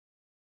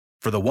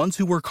For the ones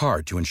who work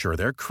hard to ensure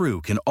their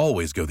crew can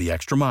always go the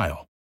extra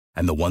mile,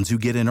 and the ones who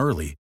get in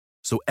early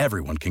so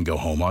everyone can go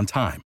home on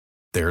time,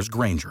 there's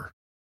Grainger,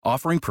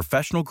 offering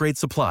professional-grade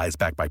supplies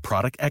backed by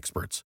product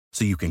experts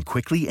so you can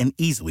quickly and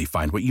easily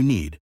find what you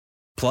need.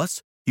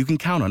 Plus, you can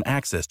count on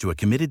access to a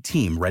committed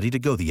team ready to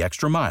go the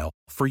extra mile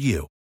for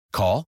you.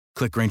 Call,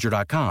 click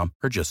Grainger.com,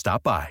 or just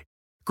stop by.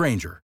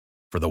 Grainger,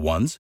 for the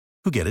ones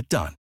who get it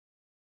done.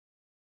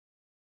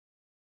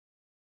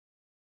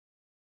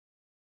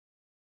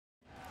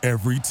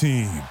 Every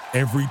team,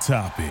 every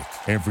topic,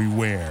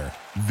 everywhere.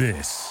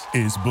 This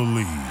is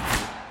Believe.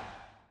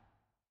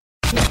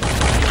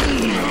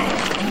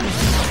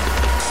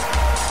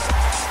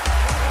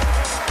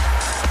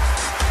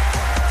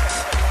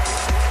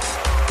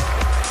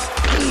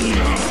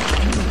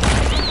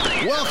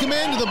 Welcome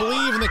into the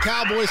Believe in the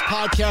Cowboys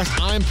podcast.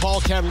 I'm Paul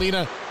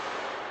Catalina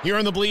here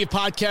on the Believe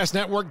Podcast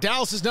Network,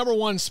 Dallas's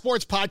 #1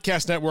 sports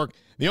podcast network,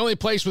 the only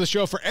place with a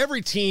show for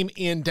every team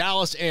in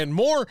Dallas and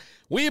more.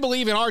 We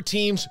believe in our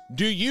teams.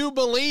 Do you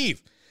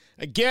believe?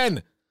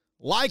 Again,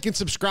 like and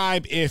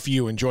subscribe if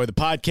you enjoy the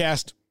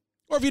podcast,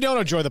 or if you don't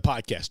enjoy the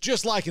podcast,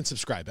 just like and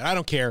subscribe. I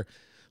don't care.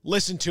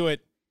 Listen to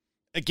it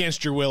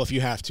against your will if you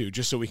have to,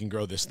 just so we can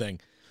grow this thing.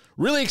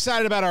 Really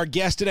excited about our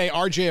guest today,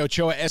 RJ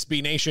Ochoa,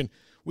 SB Nation.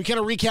 We kind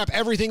of recap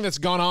everything that's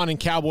gone on in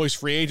Cowboys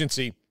free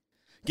agency,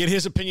 get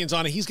his opinions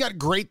on it. He's got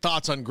great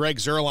thoughts on Greg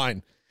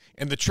Zuerlein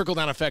and the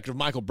trickle-down effect of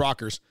Michael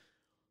Brockers.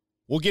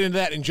 We'll get into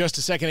that in just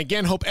a second.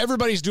 Again, hope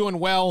everybody's doing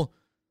well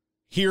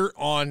here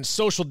on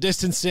social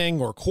distancing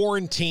or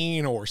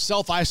quarantine or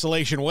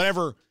self-isolation,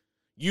 whatever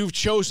you've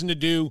chosen to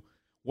do,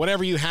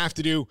 whatever you have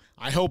to do.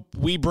 I hope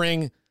we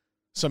bring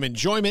some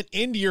enjoyment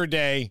into your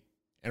day.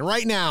 And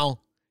right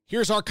now,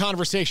 here's our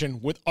conversation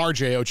with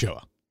RJ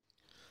Ochoa.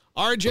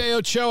 RJ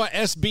Ochoa,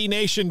 SB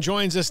Nation,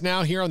 joins us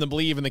now here on the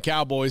Believe in the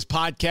Cowboys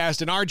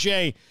podcast. And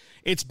RJ,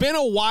 it's been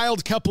a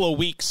wild couple of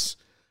weeks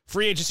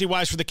free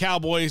agency-wise for the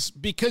Cowboys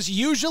because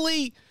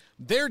usually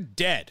they're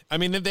dead. I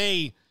mean,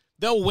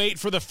 they'll wait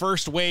for the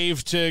first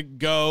wave to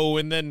go,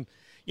 and then,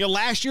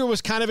 last year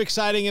was kind of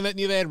exciting in that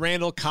they had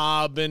Randall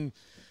Cobb, and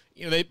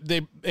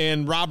they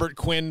and Robert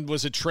Quinn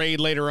was a trade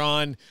later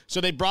on,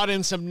 so they brought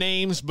in some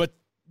names, but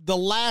the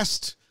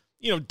last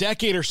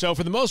decade or so,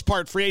 for the most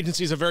part, free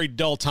agency is a very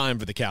dull time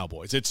for the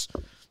Cowboys. It's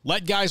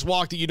let guys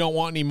walk that you don't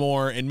want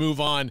anymore and move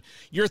on.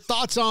 Your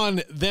thoughts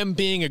on them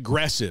being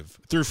aggressive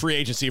through free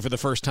agency for the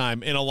first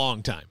time in a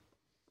long time?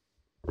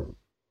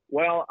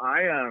 Well,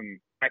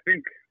 I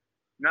think,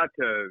 not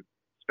to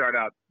start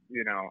out,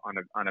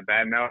 on a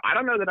bad note, I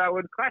don't know that I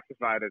would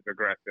classify it as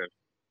aggressive.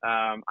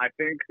 I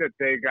think that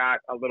they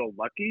got a little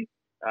lucky.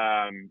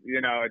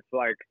 It's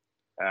like,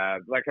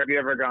 have you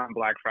ever gone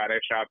Black Friday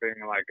shopping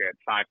at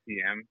 5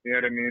 p.m.? You know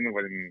what I mean?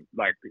 When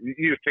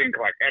you think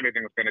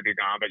everything's going to be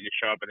gone, but you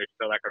show up and there's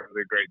still a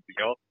really great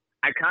deal.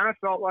 I kind of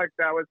felt like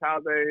that was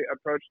how they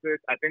approached this.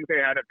 I think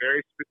they had a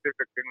very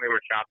specific thing they were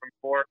shopping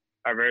for,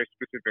 a very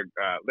specific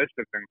list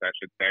of things, I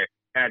should say.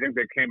 And I think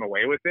they came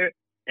away with it.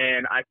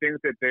 And I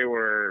think that they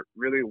were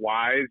really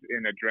wise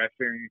in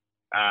addressing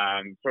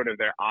sort of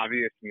their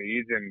obvious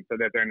needs, and so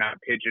that they're not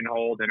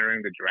pigeonholed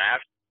entering the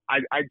draft.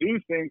 I do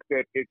think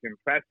that it's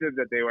impressive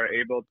that they were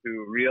able to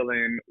reel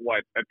in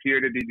what appear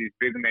to be these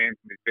big names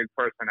and these big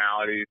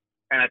personalities.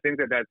 And I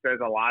think that says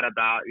a lot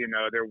about,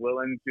 they're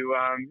willing to,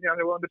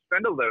 they're willing to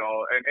spend a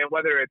little, and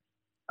whether it's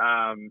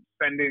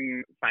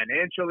spending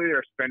financially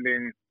or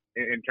spending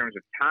in terms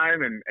of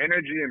time and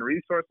energy and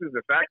resources,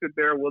 the fact that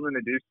they're willing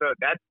to do so,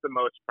 that's the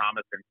most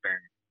promising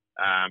thing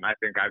I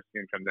think I've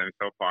seen from them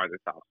so far this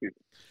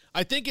offseason.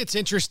 I think it's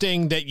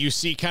interesting that you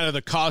see kind of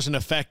the cause and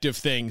effect of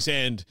things,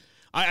 and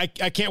I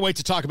can't wait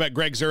to talk about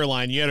Greg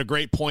Zuerlein. You had a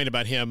great point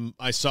about him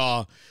I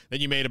saw that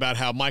you made about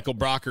how Michael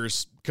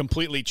Brockers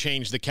completely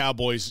changed the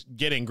Cowboys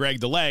getting Greg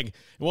the leg, and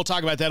we'll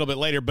talk about that a little bit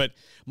later. But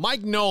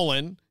Mike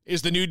Nolan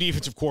is the new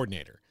defensive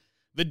coordinator.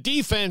 The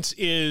defense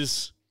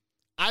is,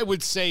 I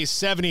would say,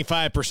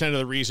 75% of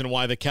the reason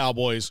why the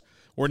Cowboys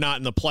were not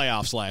in the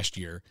playoffs last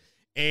year.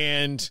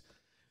 And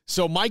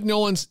so Mike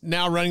Nolan's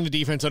now running the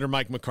defense under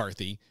Mike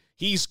McCarthy.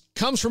 He's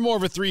comes from more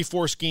of a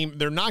 3-4 scheme.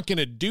 They're not going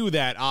to do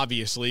that,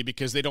 obviously,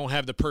 because they don't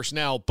have the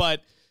personnel,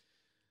 but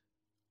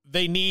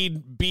they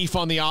need beef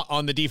on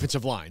the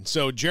defensive line.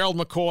 So Gerald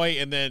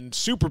McCoy and then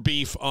super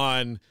beef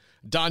on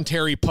Don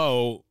Terry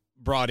Poe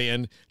brought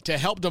in to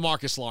help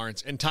DeMarcus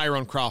Lawrence and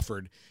Tyrone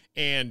Crawford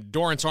and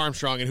Dorrance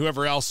Armstrong and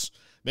whoever else,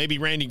 maybe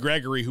Randy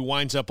Gregory, who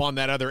winds up on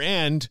that other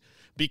end,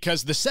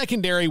 because the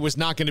secondary was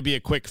not going to be a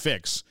quick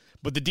fix.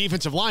 But the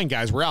defensive line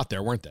guys were out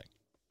there, weren't they?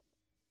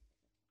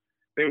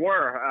 They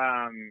were.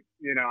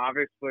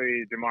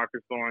 Obviously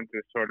DeMarcus Lawrence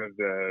is sort of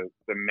the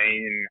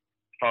main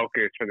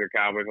focus for the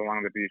Cowboys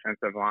along the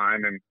defensive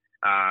line, and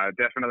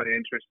definitely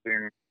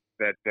interesting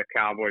that the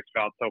Cowboys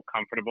felt so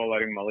comfortable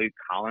letting Malik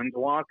Collins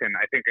walk. And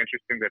I think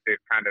interesting that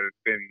they've kind of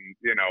been,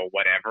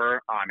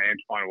 whatever on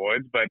Antoine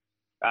Woods. But,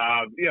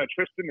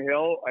 Tristan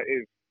Hill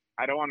is,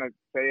 I don't want to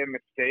say a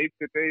mistake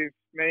that they've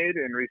made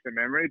in recent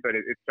memory, but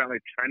it's certainly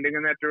trending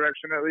in that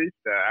direction, at least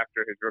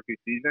after his rookie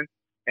season.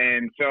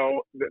 And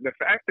so the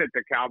fact that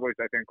the Cowboys,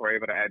 I think, were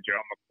able to add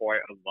Gerald McCoy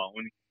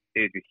alone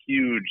is a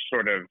huge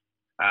sort of,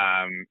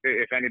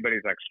 if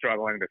anybody's like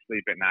struggling to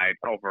sleep at night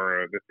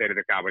over the state of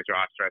the Cowboys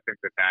roster, I think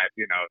that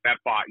that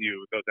bought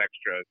you those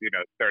extra,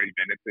 30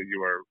 minutes that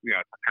you were,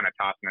 kind of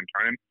tossing and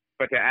turning.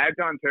 But to add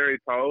Dontari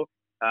Poe,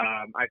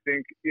 I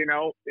think,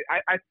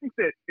 I think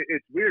that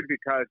it's weird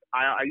because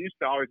I used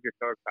to always get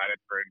so excited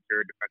for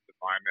interior defensive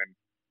linemen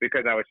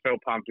because I was so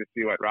pumped to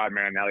see what Rod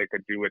Marinelli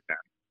could do with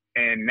them.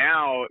 And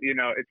now,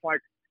 it's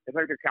like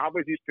the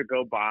Cowboys used to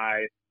go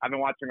by. I've been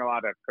watching a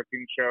lot of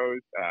cooking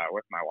shows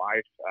with my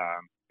wife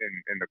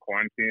in the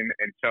quarantine,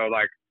 and so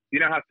like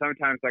how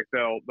sometimes like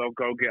they'll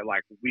go get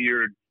like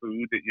weird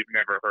food that you've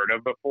never heard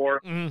of before,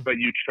 but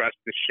you trust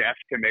the chef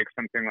to make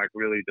something like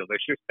really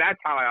delicious. That's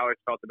how I always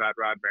felt about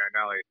Rod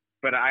Marinelli.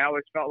 But I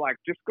always felt like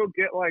just go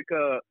get like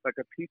a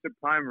piece of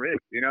prime rib,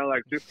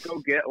 like just go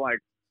get like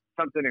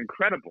something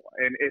incredible.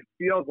 And it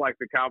feels like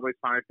the Cowboys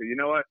finally said, you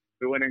know what?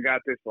 We went and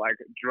got this like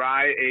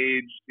dry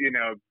aged,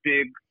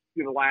 big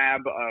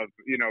slab of,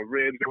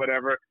 ribs or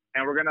whatever.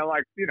 And we're going to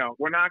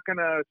we're not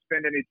going to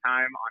spend any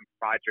time on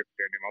fried chicken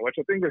anymore, which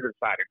I think is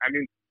exciting. I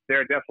mean,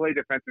 there are definitely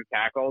defensive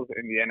tackles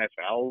in the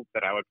NFL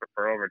that I would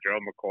prefer over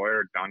Gerald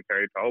McCoy or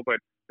Dontari Poe. But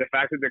the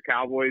fact that the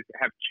Cowboys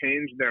have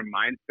changed their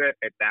mindset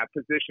at that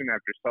position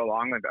after so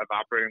long of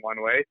operating one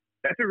way,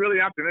 that's a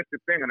really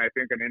optimistic thing. And I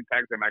think an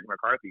impact that Mike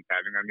McCarthy's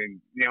having. I mean,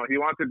 he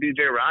wants a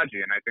BJ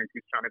Raji, and I think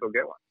he's trying to go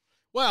get one.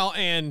 Well,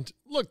 and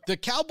look, the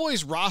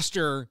Cowboys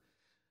roster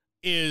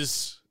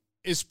is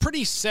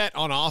pretty set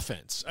on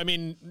offense. I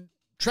mean,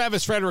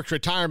 Travis Frederick's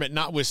retirement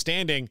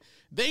notwithstanding,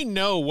 they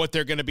know what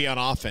they're going to be on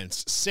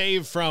offense,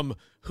 save from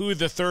who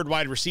the third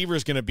wide receiver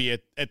is going to be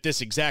at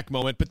this exact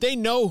moment. But they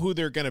know who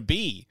they're going to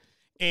be,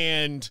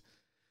 and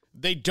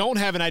they don't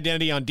have an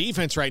identity on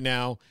defense right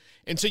now.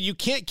 And so you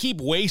can't keep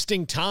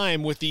wasting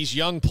time with these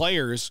young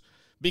players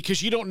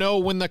because you don't know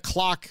when the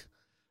clock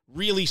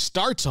really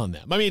starts on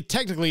them. I mean,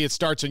 technically it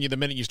starts on you the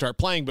minute you start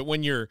playing, but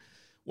when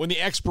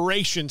the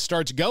expiration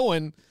starts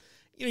going,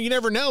 you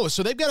never know.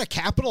 So they've got to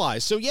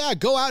capitalize. So yeah,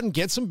 go out and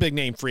get some big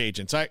name free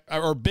agents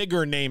or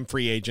bigger name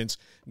free agents,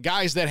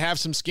 guys that have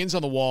some skins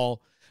on the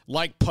wall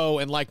like Poe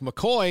and like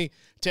McCoy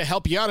to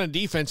help you out on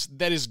defense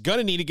that is going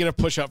to need to get a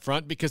push up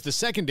front because the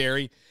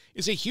secondary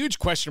is a huge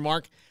question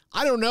mark.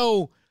 I don't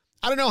know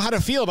how to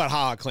feel about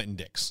HaHa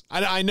Clinton-Dix.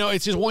 I know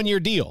it's his 1-year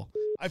deal.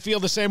 I feel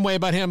the same way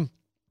about him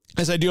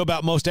as I do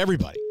about most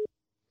everybody,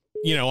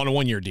 on a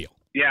 1-year deal.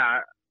 Yeah.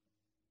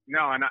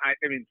 No, and I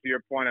mean, to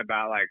your point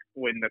about like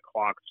when the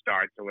clock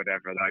starts or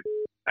whatever, like,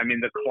 I mean,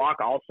 the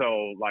clock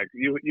also, like,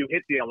 you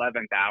hit the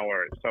 11th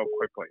hour so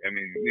quickly. I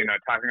mean,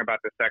 talking about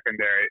the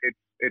secondary,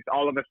 it's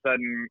all of a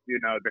sudden,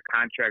 the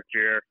contract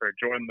year for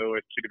Jordan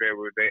Lewis, Chidobe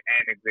Awuzie,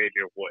 and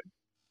Xavier Woods.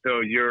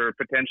 So you're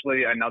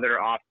potentially another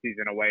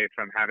offseason away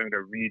from having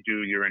to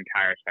redo your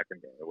entire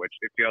secondary, which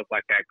it feels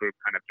like that group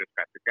kind of just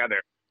got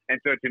together. And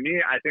so to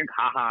me, I think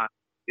HaHa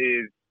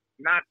is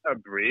not a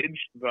bridge,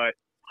 but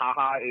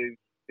HaHa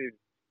is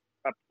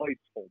a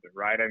placeholder,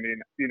 right? I mean,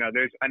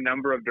 there's a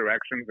number of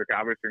directions the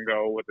Cowboys can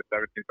go with the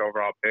 17th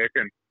overall pick,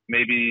 and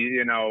maybe,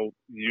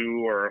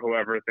 you or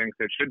whoever thinks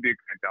it should be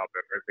Clint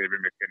Delpit or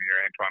Xavier McKinney or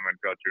Antoine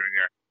Winfield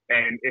Jr.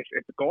 And if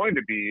it's going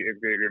to be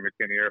Xavier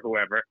McKinney or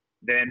whoever,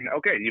 then,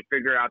 okay, you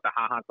figure out the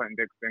HaHa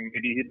Clinton-Dix thing.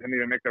 Maybe he doesn't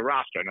even make the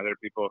roster, and other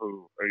people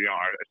who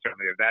are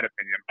certainly of that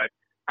opinion. But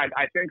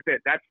I think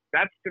that's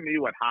to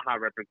me what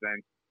HaHa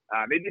represents.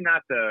 Maybe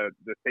not the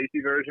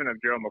safety version of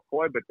Gerald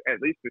McCoy, but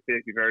at least the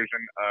safety version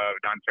of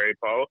Dontari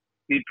Poe.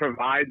 He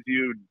provides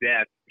you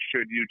depth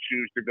should you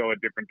choose to go a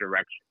different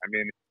direction. I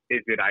mean,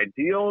 is it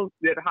ideal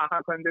that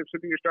HaHa Clinton-Dix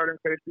should be your starting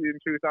safety in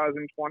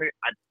 2020?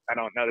 I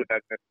don't know that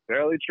that's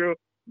necessarily true,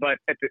 but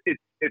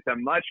it's a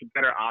much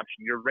better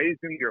option. You're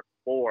raising your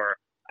floor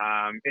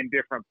in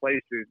different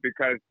places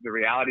because the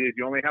reality is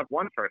you only have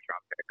one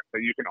first-round pick. So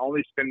you can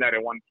only spend that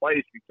in one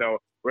place. And so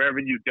wherever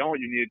you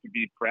don't, you need to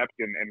be prepped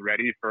and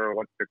ready for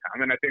what's to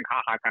come. And I think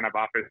HaHa kind of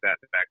offers that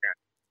at the back end.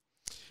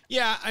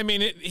 Yeah, I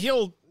mean,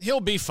 he'll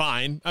be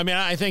fine. I mean,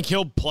 I think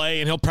he'll play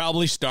and he'll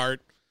probably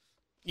start,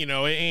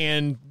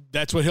 and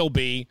that's what he'll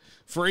be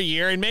for a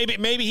year. And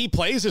maybe he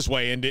plays his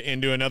way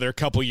into another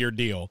couple-year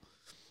deal.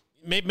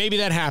 Maybe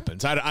that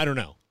happens. I don't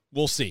know.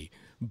 We'll see.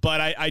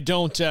 But I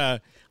don't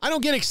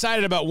get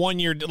excited about 1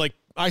 year. Like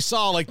I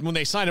saw, like when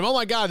they signed him, oh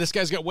my God, this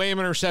guy's got way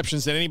more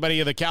interceptions than anybody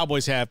of the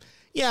Cowboys have.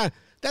 Yeah,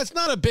 that's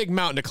not a big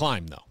mountain to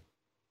climb, though.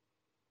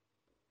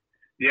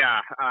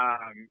 Yeah,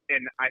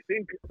 and I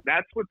think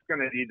that's what's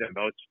going to be the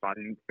most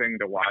fun thing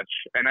to watch.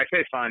 And I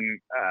say fun,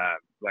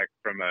 like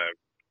from a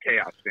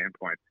chaos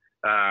standpoint,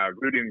 not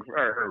rooting,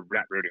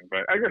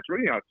 but I guess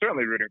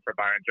certainly rooting for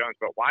Byron Jones.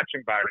 But watching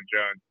Byron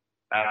Jones,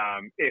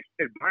 if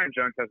Byron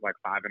Jones has like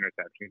 5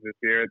 interceptions this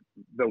year,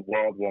 the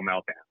world will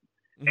melt down.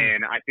 Mm-hmm.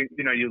 And I think,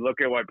 you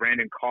look at what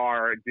Brandon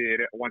Carr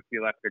did once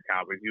he left the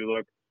Cowboys. You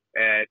look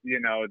at,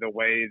 the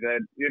way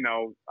that,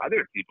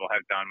 other people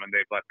have done when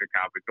they've left the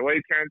Cowboys, the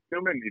way Terrence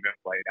Newman even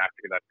played after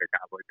he left the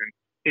Cowboys. And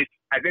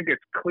I think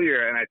it's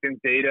clear, and I think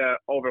data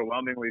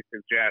overwhelmingly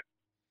suggests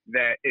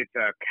that it's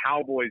a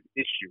Cowboys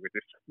issue. It's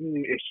a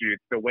scheme issue.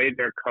 It's the way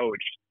they're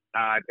coached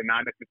to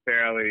not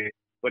necessarily,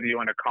 whether you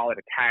want to call it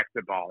attack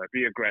the ball or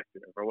be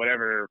aggressive or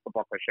whatever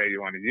football cliche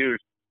you want to use.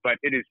 But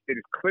it is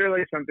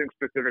clearly something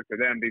specific to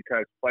them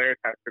because players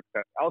have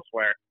success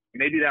elsewhere.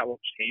 Maybe that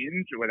will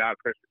change without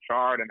Chris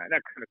Richard, and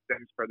that kind of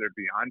stems further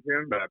beyond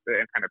him, but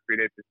it kind of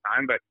predates his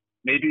time. But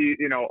maybe,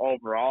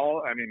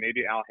 overall, I mean,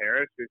 maybe Al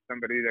Harris is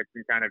somebody that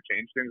can kind of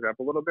change things up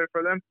a little bit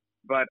for them.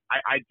 But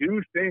I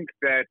do think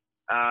that,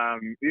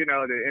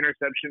 the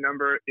interception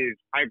number is,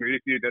 I agree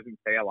with you, it doesn't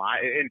say a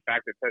lot. In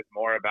fact, it says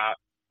more about,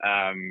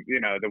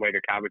 the way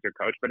the Cowboys are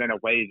coached, but in a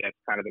way that's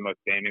kind of the most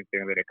damning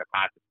thing that it could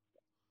possibly.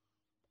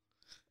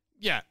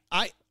 Yeah,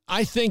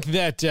 I think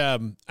that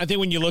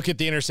when you look at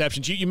the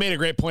interceptions, you made a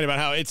great point about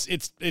how it's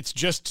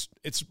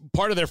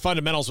part of their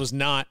fundamentals was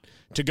not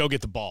to go get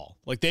the ball.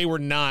 Like they were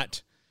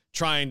not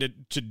trying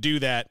to do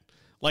that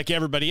like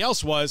everybody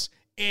else was,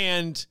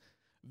 and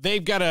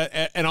they've got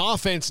an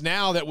offense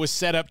now that was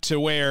set up to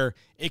where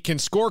it can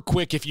score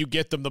quick if you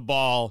get them the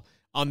ball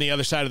on the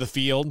other side of the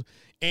field,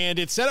 and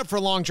it's set up for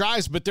long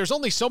drives. But there's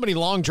only so many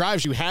long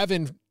drives you have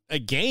in a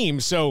game.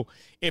 So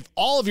if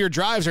all of your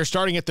drives are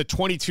starting at the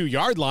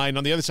 22-yard line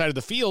on the other side of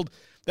the field,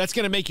 that's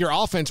going to make your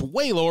offense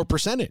way lower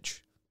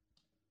percentage.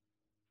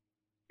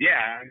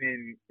 Yeah, I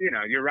mean,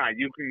 you're right.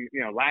 You can,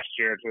 last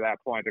year to that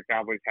point, the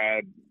Cowboys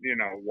had,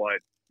 what,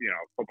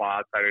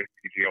 Football Outsiders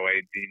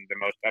PGOA deemed the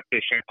most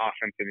efficient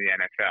offense in the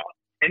NFL.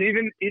 And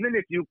even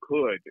if you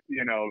could,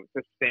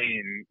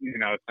 sustain,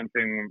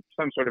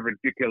 some sort of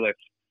ridiculous,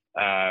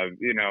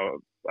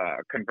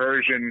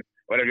 conversion,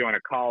 whatever you want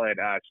to call it,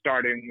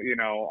 starting,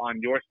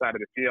 on your side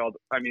of the field.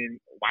 I mean,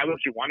 why would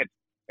you want it?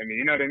 I mean,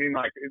 you know what I mean?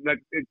 Like,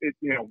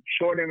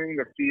 shortening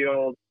the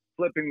field,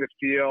 flipping the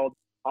field,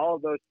 all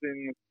of those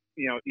things,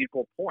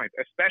 equal points,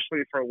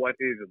 especially for what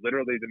is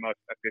literally the most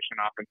efficient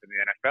offense in the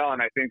NFL.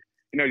 And I think,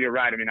 you're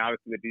right. I mean,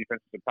 obviously the defense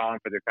was a problem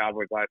for the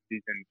Cowboys last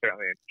season,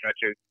 certainly in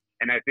stretches.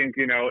 And I think,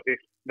 if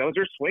those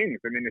are swings,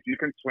 I mean, if you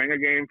can swing a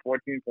game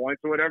 14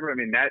 points or whatever, I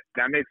mean, that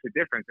makes a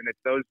difference. And it's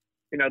those,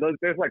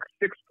 there's like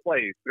 6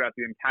 plays throughout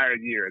the entire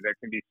year that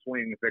can be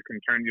swings that can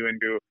turn you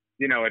into,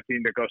 a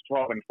team that goes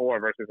 12-4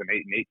 versus an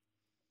 8-8.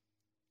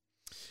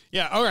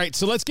 Yeah. All right.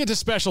 So let's get to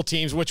special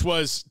teams, which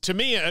was, to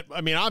me,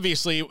 I mean,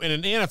 obviously in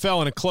an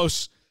NFL in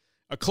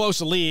a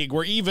close league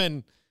where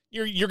even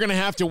you're going to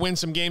have to win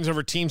some games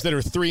over teams that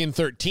are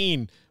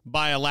 3-13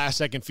 by a last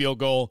second field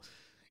goal.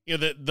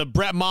 The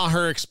Brett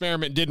Maher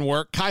experiment didn't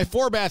work. Kai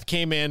Forbath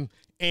came in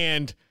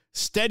and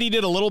steadied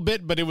it a little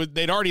bit, but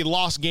they'd already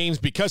lost games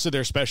because of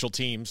their special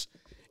teams.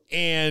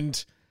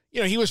 And,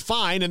 he was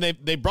fine, and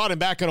they brought him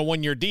back on a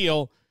 1-year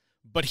deal,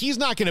 but he's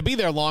not going to be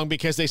there long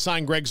because they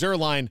signed Greg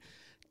Zuerlein.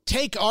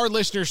 Take our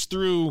listeners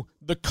through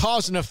the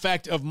cause and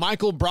effect of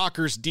Michael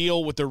Brocker's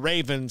deal with the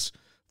Ravens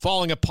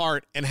falling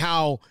apart and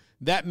how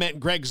that meant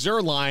Greg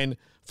Zuerlein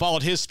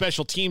followed his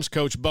special teams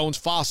coach, Bones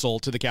Fossil,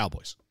 to the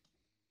Cowboys.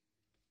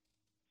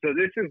 So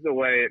this is the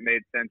way it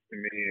made sense to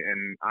me,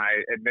 and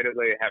I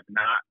admittedly have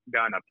not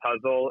done a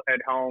puzzle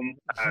at home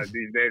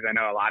these days. I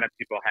know a lot of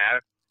people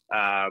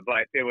have,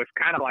 but it was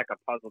kind of like a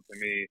puzzle to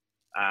me.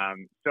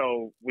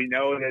 So we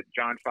know that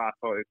John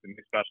Fossil is the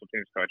new special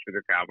teams coach for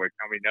the Cowboys,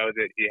 and we know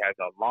that he has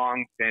a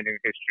long-standing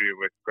history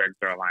with Greg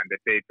Zuerlein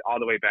that dates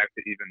all the way back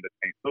to even the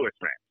St. Louis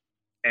Rams.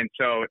 And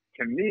so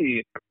to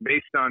me,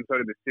 based on sort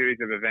of the series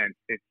of events,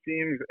 it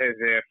seems as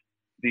if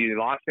the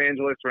Los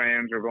Angeles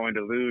Rams are going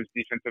to lose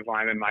defensive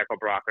lineman Michael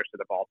Brockers to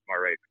the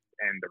Baltimore Ravens.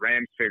 And the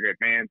Rams figured,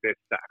 man, this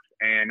sucks.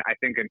 And I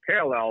think in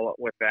parallel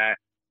with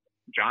that,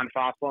 John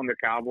Fossil and the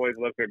Cowboys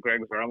looked at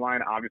Greg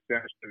Zuerlein, obviously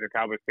understood the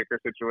Cowboys kicker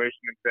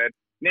situation, and said,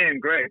 man,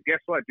 Greg,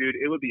 guess what, dude?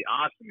 It would be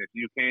awesome if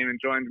you came and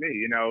joined me.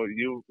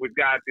 We've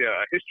got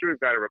a history,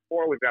 we've got a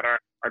rapport, we've got our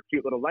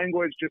cute little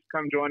language. Just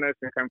come join us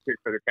and come kick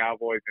for the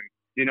Cowboys. And,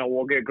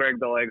 we'll get Greg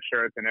the leg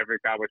shirts in every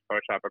Cowboys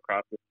pro shop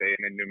across the state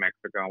and in New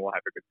Mexico, and we'll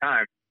have a good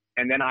time.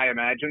 And then I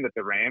imagine that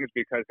the Rams,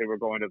 because they were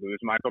going to lose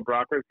Michael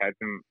Brockers, had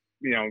some,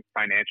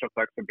 financial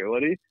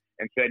flexibility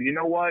and said, you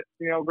know what,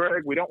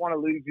 Greg, we don't want to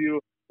lose you.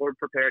 We're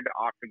prepared to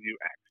offer you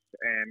X.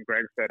 And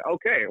Greg said,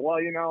 okay,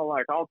 well,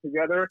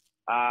 altogether,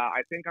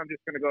 I think I'm just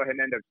going to go ahead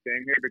and end up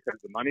staying here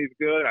because the money's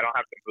good. I don't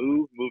have to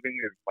move. Moving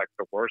is like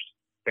the worst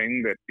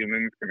thing that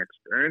humans can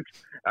experience.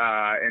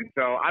 And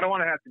so I don't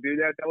want to have to do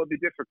that. That would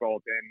be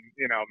difficult. And,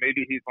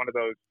 maybe he's one of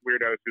those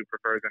weirdos who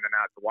prefers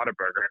In-N-Out to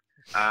Whataburger.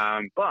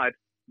 But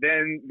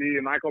then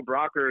the Michael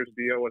Brockers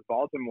deal with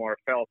Baltimore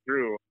fell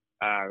through,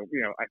 I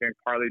think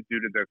partly due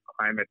to the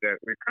climate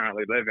that we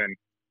currently live in.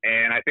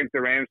 And I think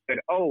the Rams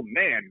said, oh,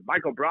 man,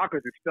 Michael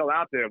Brockers is still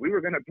out there. We were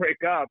going to break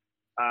up,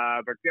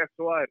 but guess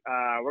what?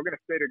 We're going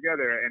to stay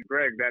together. And,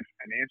 Greg, that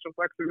financial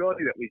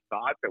flexibility that we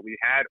thought that we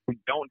had, we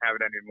don't have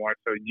it anymore.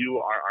 So you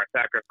are our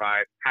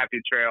sacrifice. Happy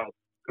trails.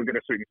 Go get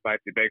a sweet and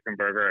spicy bacon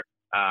burger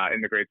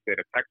in the great state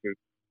of Texas.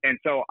 And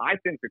so I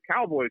think the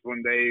Cowboys, when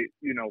they,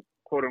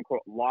 quote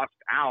unquote, lost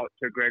out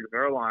to Greg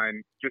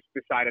Zuerlein, just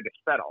decided to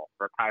settle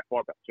for Kai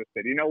Forbath. Just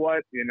said, you know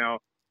what,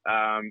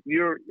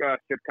 you're a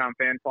sitcom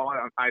fan, Paul.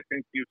 I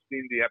think you've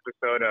seen the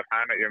episode of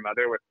How I Met Your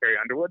Mother with Carrie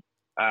Underwood.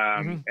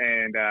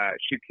 and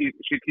she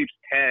keeps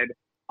Ted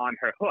on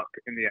her hook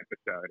in the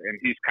episode, and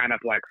he's kind of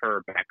like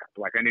her backup.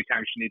 Like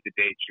anytime she needs a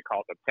date, she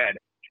calls up Ted.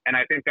 And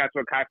I think that's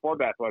what Kai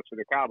Forbath was for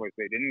the Cowboys.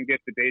 They didn't get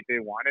the date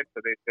they wanted,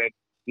 so they said,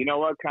 you know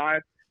what,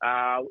 Kai,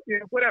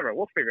 whatever,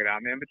 we'll figure it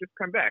out, man, but just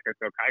come back. And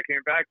so Kai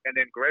came back, and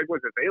then Greg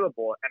was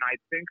available. And I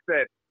think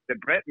that the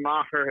Brett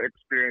Maher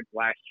experience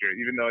last year,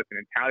 even though it's an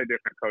entirely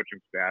different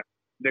coaching staff,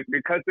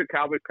 because the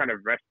Cowboys kind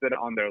of rested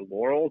on their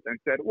laurels and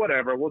said,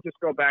 whatever, we'll just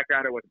go back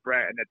at it with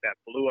Brett, and that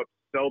blew up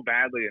so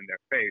badly in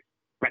their face.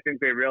 I think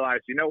they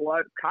realized, you know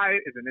what, Kai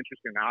is an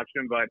interesting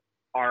option, but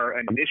our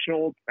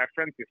initial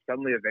preference is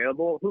suddenly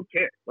available. Who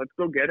cares? Let's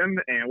go get him,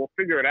 and we'll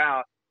figure it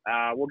out.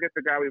 We'll get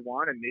the guy we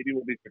want, and maybe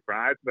we'll be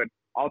surprised. But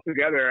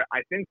altogether,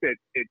 I think that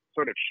it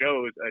sort of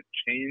shows a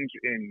change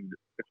in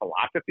the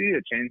philosophy,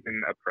 a change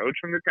in approach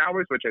from the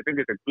Cowboys, which I think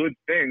is a good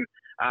thing.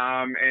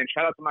 And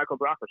shout out to Michael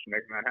Brockers for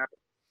making that happen.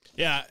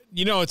 Yeah,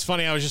 it's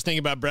funny. I was just thinking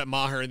about Brett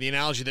Maher, and the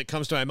analogy that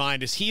comes to my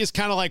mind is he is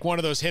kind of like one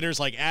of those hitters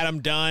like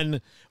Adam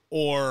Dunn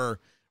or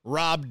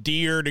Rob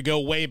Deere, to go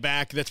way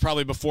back. That's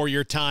probably before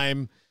your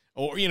time.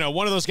 Or,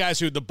 one of those guys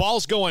who the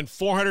ball's going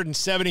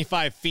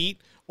 475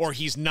 feet or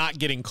he's not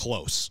getting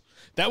close.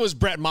 That was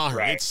Brett Maher.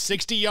 Right. It's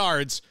 60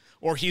 yards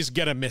or he's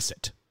going to miss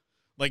it.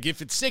 Like,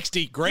 if it's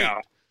 60, great.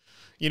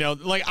 Yeah.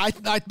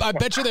 I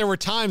bet you there were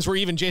times where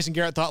even Jason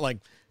Garrett thought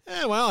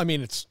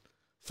it's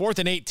 4th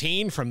and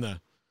 18 from the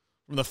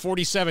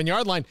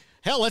 47-yard line.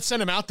 Hell, let's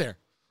send him out there.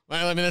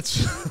 I mean,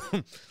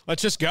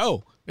 let's just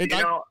go.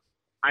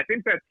 I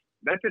think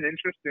that's an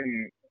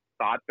interesting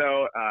thought,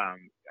 though.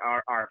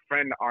 Our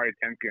friend Ari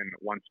Temkin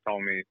once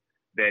told me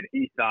that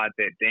he thought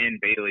that Dan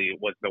Bailey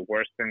was the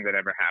worst thing that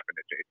ever happened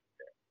to Jason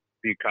Garrett,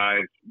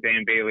 because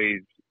Dan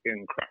Bailey's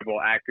incredible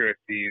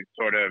accuracy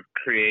sort of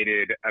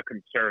created a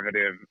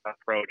conservative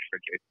approach for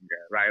Jason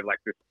Garrett, right?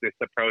 Like this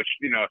approach,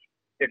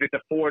 if it's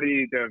a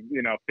 40 to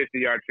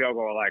 50-yard field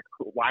goal, like,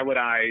 why would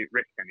I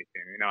risk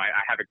anything?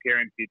 I have a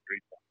guaranteed 3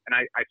 points, and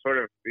I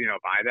sort of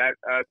buy that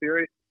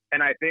theory.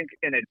 And I think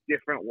in a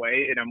different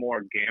way, in a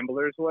more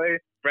gambler's way,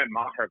 Brett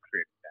Maher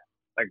created that.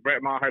 Like,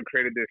 Brett Maher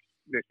created this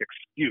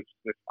excuse.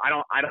 I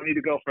don't need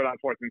to go for that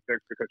 4th and 6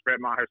 because Brett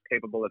Maher's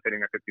capable of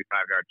hitting a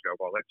 55-yard field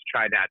goal. Let's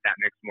try that. That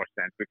makes more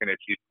sense. We can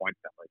achieve points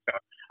that way. So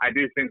I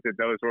do think that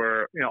those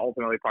were,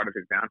 ultimately part of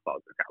his downfall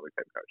as the Cowboys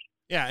head coach.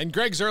 Yeah, and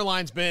Greg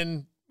Zuerlein's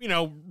been,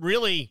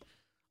 really,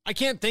 I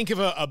can't think of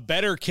a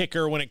better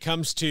kicker when it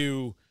comes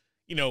to,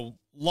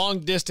 long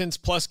distance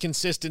plus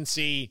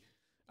consistency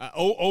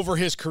over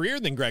his career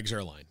than Greg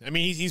Zuerlein. I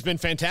mean, he's been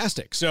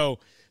fantastic. So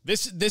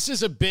this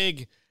is a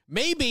big,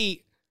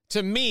 maybe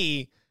to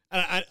me,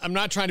 I'm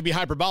not trying to be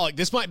hyperbolic,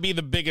 this might be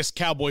the biggest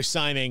Cowboy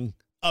signing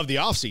of the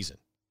offseason.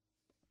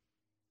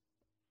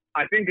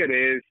 I think it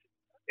is,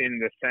 in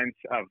the sense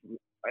of,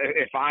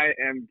 if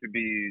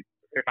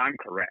I'm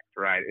correct,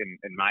 right,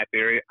 in my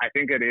theory, I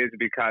think it is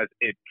because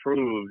it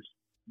proves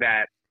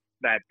that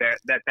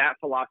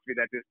philosophy,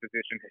 that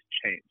disposition has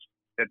changed.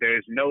 That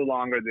there's no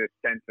longer this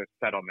sense of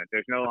settlement.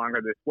 There's no longer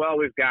this, well,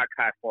 we've got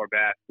Kai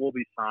Forbath, we'll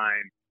be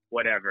fine,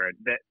 whatever.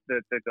 That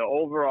the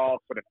overall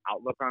sort of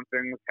outlook on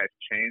things has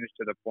changed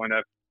to the point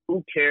of,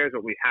 who cares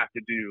what we have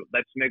to do?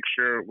 Let's make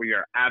sure we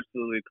are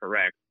absolutely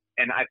correct.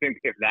 And I think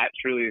if that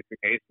truly is the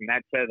case, then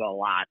that says a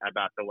lot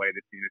about the way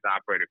the team is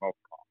operating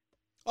overall.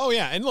 Oh,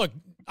 yeah. And look,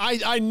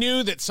 I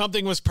knew that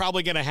something was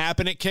probably going to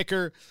happen at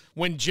kicker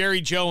when Jerry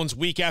Jones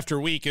week after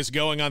week is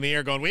going on the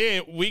air going,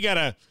 we got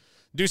to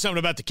do something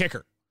about the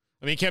kicker.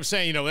 I mean, he kept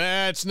saying,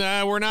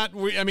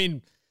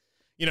 and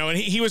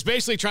he was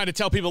basically trying to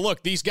tell people,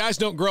 look, these guys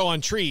don't grow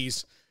on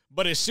trees,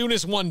 but as soon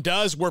as one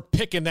does, we're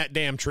picking that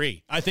damn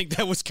tree. I think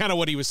that was kind of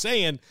what he was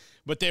saying,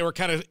 but they were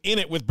kind of in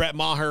it with Brett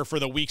Maher for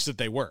the weeks that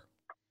they were.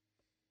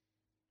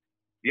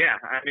 Yeah,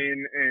 I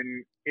mean,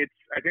 and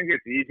I think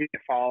it's easy to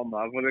fall in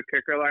love with a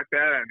kicker like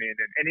that. I mean,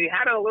 and he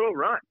had a little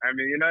run. I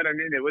mean, you know what I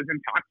mean? It was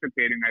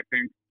intoxicating, I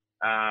think,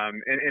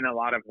 in a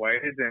lot of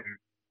ways.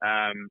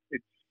 And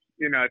it's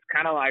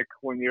kind of like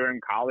when you're in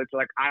college.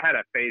 Like, I had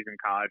a phase in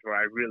college where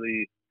I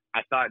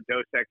thought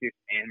Dos Equis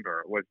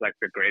Amber was like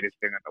the greatest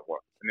thing in the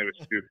world, and it was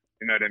stupid.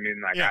 You know what I mean?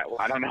 Like, yeah.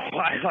 I don't know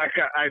why. Like,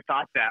 I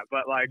thought that,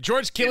 but like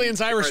George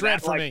Killian's Irish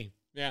Red for me.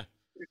 Yeah.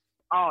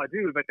 Oh,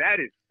 dude, but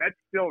that's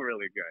still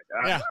really good.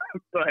 Yeah.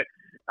 There's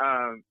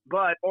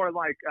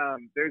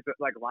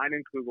like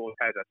Leinenkugel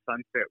has a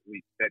sunset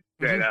wheat this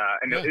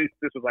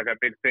was like a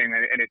big thing,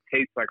 and it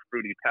tastes like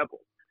Fruity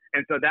Pebbles.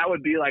 And so that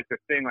would be like the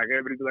thing, like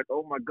everybody's like,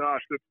 oh my gosh,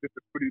 this is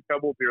a Fruity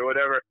Pebbles beer or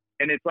whatever.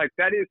 And it's like,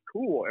 that is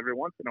cool every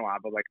once in a while,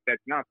 but like,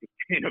 that's not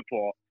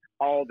sustainable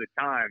all the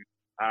time.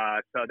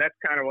 So that's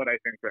kind of what I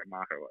think Brett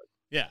Maher was.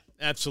 Yeah,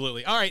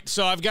 absolutely. All right,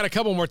 so I've got a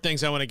couple more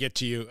things I want to get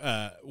to you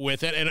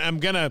with it,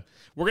 and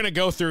we're gonna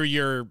go through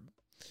your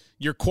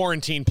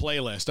quarantine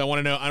playlist. I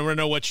want to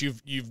know what you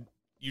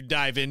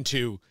dive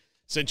into,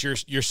 since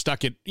you're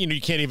stuck at,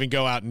 you can't even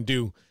go out and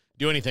do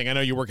anything. I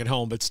know you work at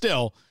home, but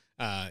still,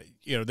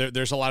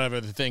 there's a lot of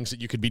other things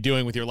that you could be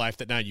doing with your life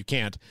that now you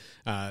can't,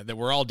 that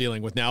we're all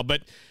dealing with now.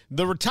 But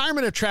the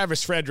retirement of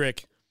Travis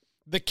Frederick,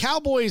 the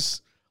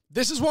Cowboys,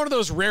 This is one of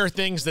those rare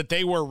things that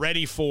they were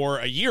ready for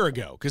a year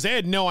ago because they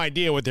had no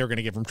idea what they were going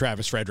to get from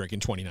Travis Frederick in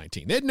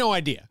 2019. They had no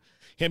idea.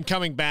 Him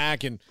coming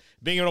back and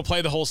being able to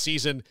play the whole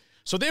season.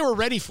 So they were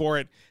ready for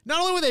it.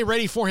 Not only were they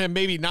ready for him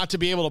maybe not to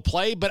be able to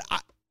play, but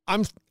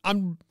I'm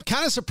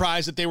kind of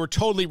surprised that they were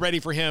totally ready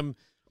for him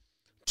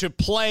to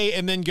play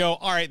and then go,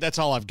 all right, that's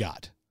all I've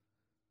got.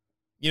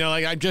 You know,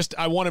 like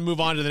I want to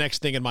move on to the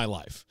next thing in my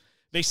life.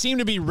 They seem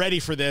to be ready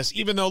for this,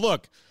 even though,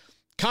 look,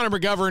 Connor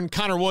McGovern,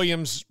 Connor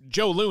Williams,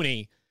 Joe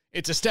Looney,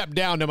 it's a step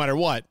down no matter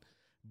what,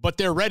 but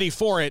they're ready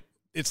for it.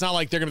 It's not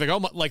like they're going to go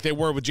like they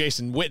were with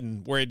Jason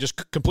Witten, where it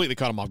just completely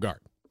caught them off guard.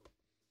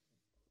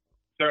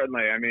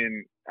 Certainly. I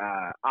mean,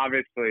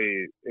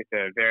 obviously, it's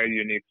a very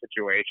unique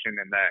situation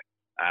in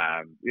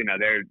that, you know,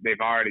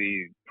 they've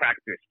already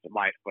practiced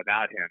life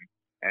without him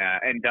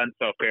and done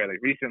so fairly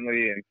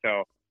recently. And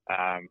so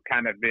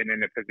kind of been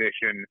in a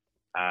position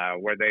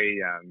where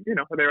they, you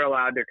know, they're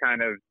allowed to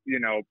kind of, you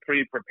know,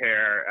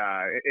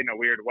 pre-prepare in a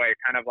weird way,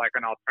 kind of like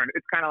an alternative.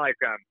 It's kind of like,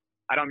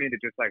 I don't mean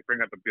to just like bring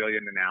up a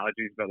billion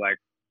analogies, but like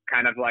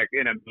kind of like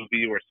in a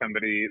movie where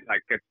somebody like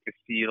gets to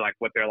see like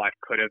what their life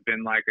could have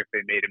been like if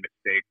they made a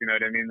mistake. You know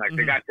what I mean? Like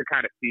they got to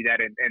kind of see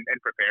that and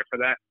prepare for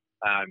that.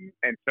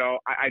 And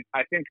so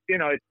I think, you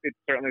know,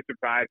 it's certainly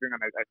surprising. And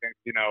I think,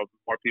 you know,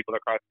 more people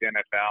across the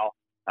NFL,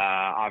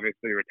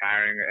 obviously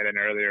retiring at an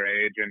earlier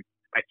age. And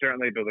I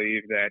certainly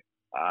believe that,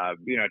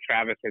 you know,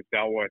 Travis has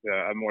dealt with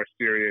a more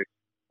serious,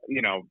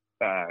 you know,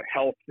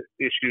 health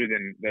issue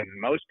than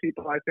most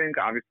people, I think.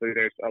 Obviously,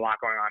 there's a lot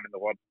going on in the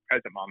world at the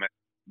present moment.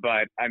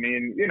 But, I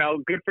mean, you know,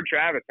 good for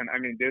Travis. And, I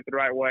mean, did it the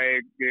right way,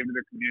 gave to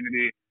the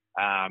community.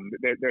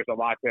 There's a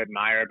lot to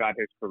admire about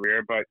his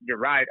career. But you're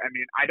right. I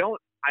mean,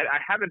 I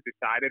haven't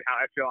decided how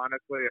I feel,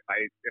 honestly,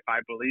 if I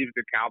believe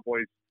the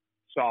Cowboys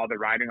saw the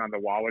writing on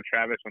the wall with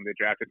Travis when they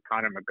drafted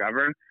Connor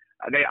McGovern.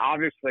 They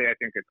obviously, I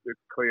think it's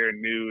clear,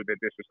 knew that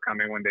this was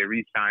coming when they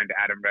re-signed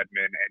Adam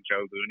Redmond and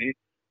Joe Looney.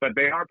 But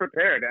they are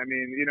prepared. I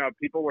mean, you know,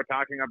 people were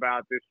talking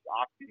about this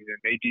offseason.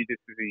 Maybe this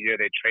is a year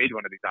they trade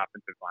one of these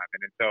offensive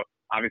linemen. And so,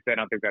 obviously,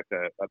 I don't think that's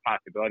a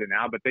possibility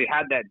now. But they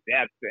had that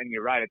depth. And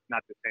you're right, it's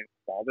not the same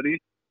quality.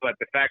 But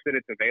the fact that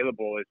it's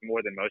available is more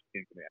than most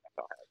teams in the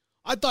NFL have.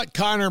 I thought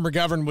Connor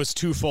McGovern was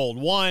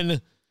twofold. One,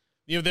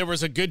 you know, there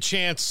was a good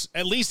chance,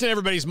 at least in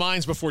everybody's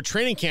minds before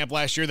training camp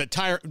last year,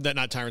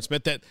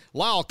 that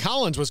Lyle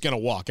Collins was going to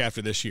walk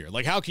after this year.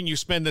 Like, how can you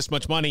spend this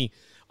much money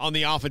on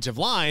the offensive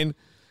line?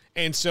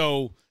 And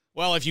so,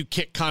 well, if you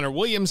kick Connor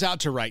Williams out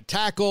to right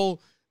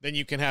tackle, then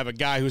you can have a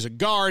guy who's a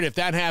guard if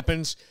that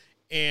happens.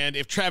 And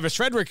if Travis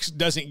Frederick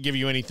doesn't give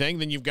you anything,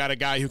 then you've got a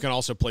guy who can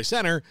also play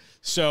center.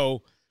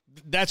 So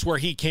that's where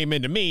he came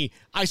into me.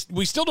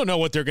 We still don't know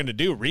what they're going to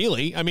do,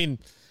 really. I mean,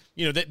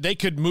 you know, they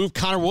could move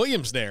Connor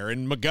Williams there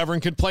and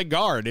McGovern could play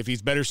guard if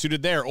he's better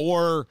suited there.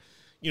 Or,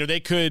 you know, they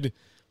could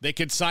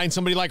sign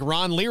somebody like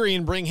Ron Leary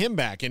and bring him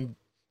back and,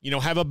 you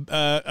know, have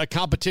a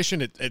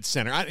competition at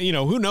center. You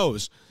know, who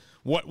knows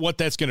what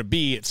that's going to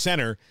be at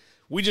center.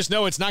 We just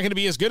know it's not going to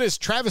be as good as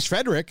Travis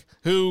Frederick,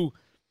 who,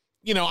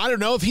 you know, I don't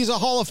know if he's a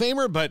Hall of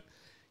Famer, but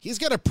he's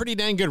got a pretty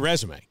dang good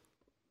resume.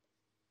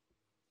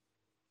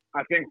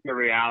 I think the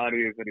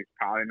reality is that he's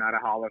probably not a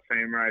Hall of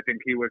Famer. I think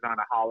he was on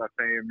a Hall of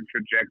Fame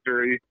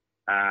trajectory.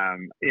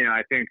 You know,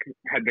 I think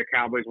had the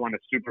Cowboys won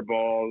a Super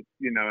Bowl,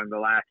 you know, in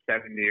the last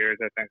 7 years,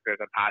 I think there's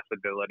a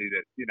possibility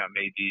that, you know,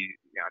 maybe,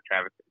 you know,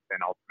 Travis has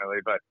been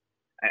ultimately. But,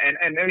 and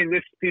I mean,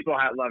 people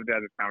love to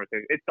have this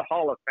conversation. It's the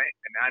Hall of Fame.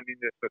 And I mean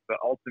this with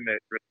the ultimate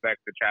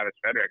respect to Travis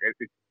Frederick.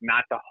 It's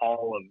not the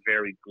Hall of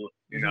very good,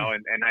 you know,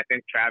 and I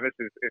think Travis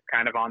is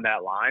kind of on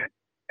that line.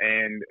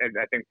 And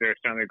I think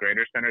there's certainly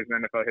greater centers in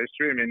NFL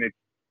history. I mean,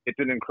 it's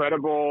an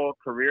incredible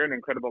career, an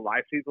incredible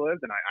life he's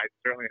lived, and I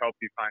certainly hope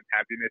he finds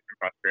happiness and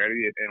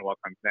prosperity in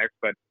what comes next.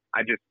 But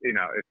I just, you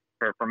know,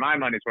 for my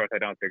money's worth, I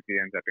don't think he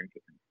ends up in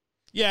Cleveland.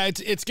 Yeah,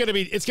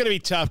 it's gonna be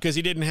tough because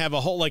he didn't have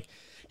a whole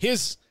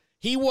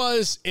he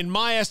was, in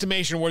my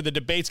estimation, where the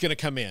debate's gonna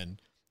come in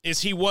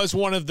is he was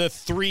one of the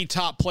 3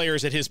 top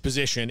players at his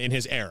position in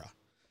his era.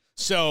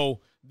 So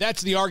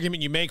that's the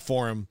argument you make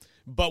for him.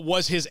 But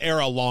was his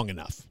era long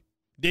enough?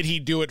 Did he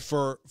do it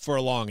for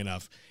long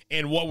enough?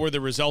 And what were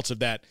the results of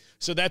that?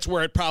 So that's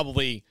where it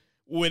probably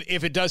would,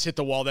 if it does hit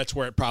the wall, that's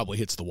where it probably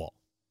hits the wall.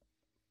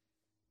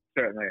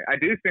 Certainly. I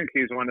do think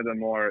he's one of the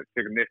more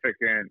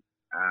significant,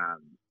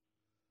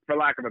 for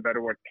lack of a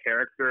better word,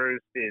 characters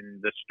in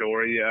the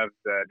story of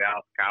the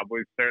Dallas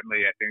Cowboys. Certainly,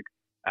 I think,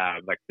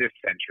 like this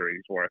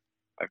century's worth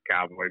of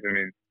Cowboys. I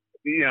mean,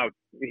 you know,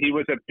 he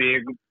was a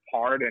big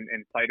part and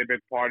played a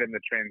big part in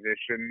the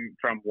transition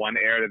from one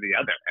era to the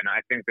other. And I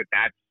think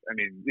that's, I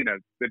mean, you know,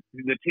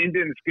 the team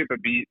didn't skip a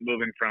beat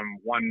moving from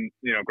one,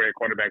 you know, great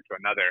quarterback to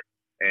another.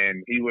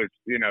 And he was,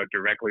 you know,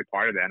 directly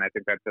part of that. And I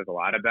think that says a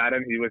lot about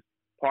him. He was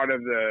part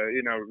of the,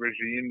 you know,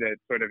 regime that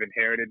sort of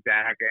inherited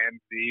Dak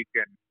and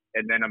Zeke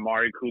and then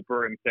Amari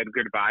Cooper and said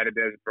goodbye to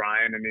Dez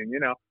Bryant. I mean,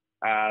 you know,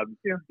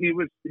 he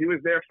was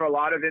there for a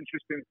lot of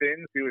interesting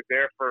things. He was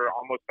there for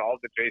almost all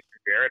of the Jason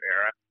Garrett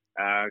era.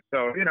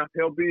 So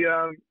he'll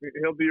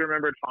be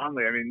remembered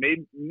fondly. I mean,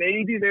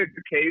 maybe there's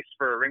a case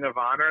for a Ring of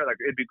Honor. Like,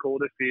 it'd be cool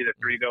to see the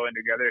three going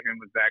together, him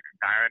with Zach and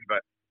Tyron.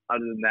 But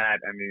other than that,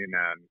 I mean,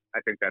 I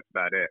think that's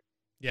about it.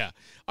 Yeah.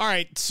 All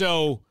right.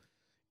 So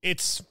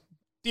it's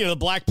the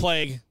Black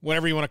Plague,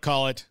 whatever you want to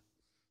call it,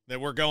 that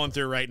we're going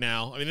through right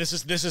now. I mean, this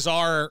is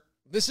our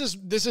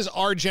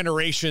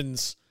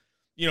generation's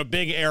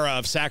big era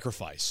of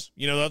sacrifice.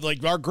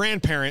 Like our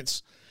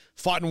grandparents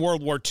fought in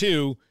World War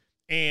II,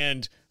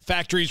 and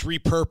factories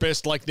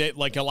repurposed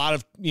like a lot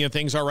of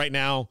things are right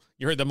now.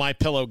 You heard the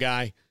MyPillow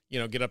guy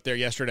get up there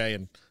yesterday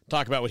and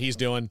talk about what he's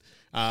doing.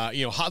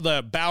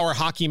 The Bauer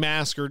hockey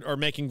mask are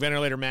making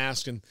ventilator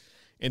masks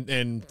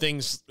and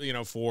things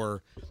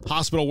for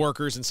hospital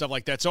workers and stuff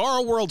like that. So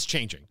our world's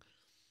changing,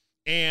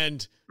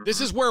 and this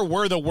is where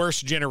we're the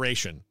worst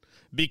generation,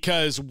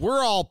 because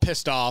we're all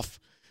pissed off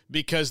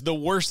because the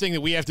worst thing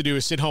that we have to do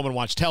is sit home and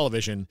watch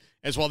television,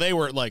 as while they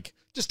were like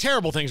just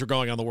terrible things were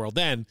going on in the world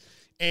then,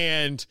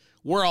 and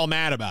we're all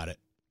mad about it.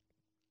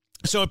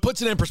 So it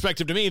puts it in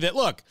perspective to me that,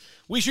 look,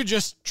 we should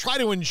just try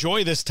to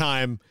enjoy this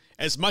time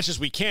as much as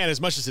we can,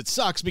 as much as it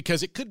sucks,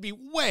 because it could be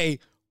way,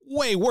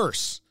 way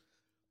worse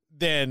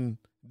than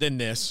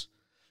this.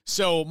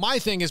 So my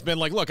thing has been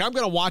like, look, I'm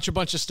going to watch a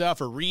bunch of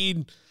stuff or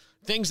read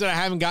things that I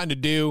haven't gotten to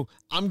do.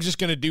 I'm just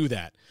going to do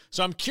that.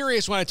 So I'm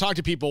curious, when I talk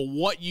to people,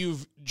 what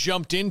you've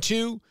jumped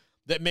into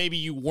that maybe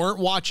you weren't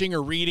watching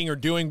or reading or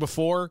doing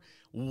before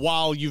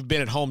while you've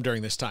been at home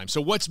during this time. So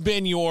what's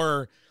been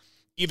your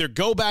either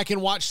go back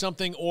and watch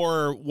something,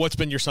 or what's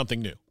been your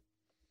something new?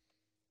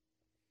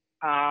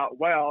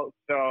 Well,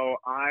 so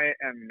I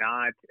am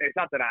not, it's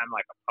not that I'm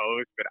like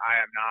opposed, but I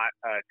am not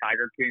a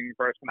Tiger King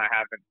person. I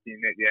haven't seen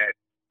it yet.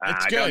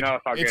 It's good. I don't know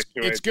if I'll get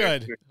to it. It's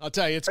good. I'll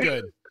tell you, it's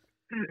good.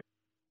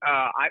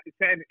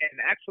 And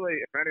actually,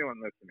 if anyone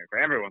listening, for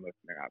everyone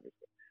listening,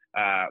 obviously,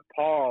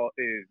 Paul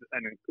is,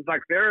 it's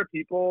like there are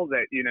people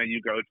that,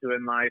 you go to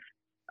in life,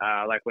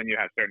 like when you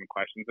have certain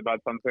questions about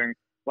something.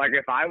 Like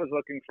if I was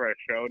looking for a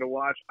show to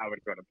watch, I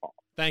would go to Paul.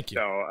 Thank you.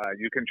 So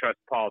you can trust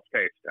Paul's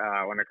taste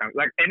when it comes,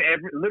 like, and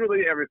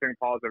literally everything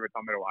Paul's ever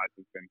told me to watch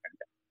has been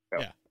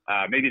fantastic.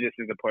 So maybe this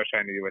is a push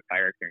I need with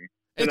Tiger King.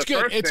 So it's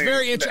good. It's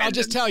very interesting. I'll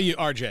just tell you,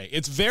 RJ,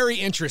 it's very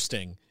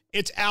interesting.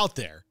 It's out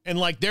there. And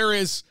like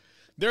there's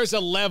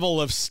a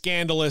level of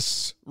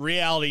scandalous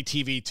reality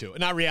TV to it.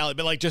 Not reality,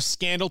 but like just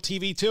scandal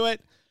TV to it.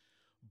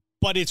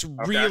 But it's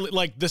really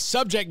like the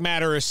subject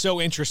matter is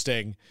so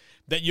interesting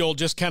that you'll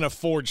just kind of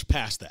forge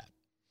past that.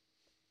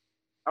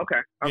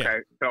 Okay. Yeah.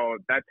 So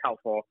that's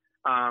helpful.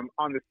 On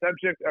the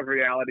subject of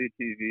reality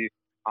TV,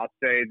 I'll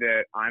say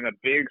that I'm a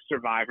big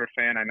Survivor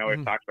fan. I know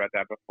we've talked about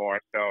that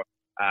before. So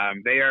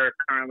they are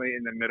currently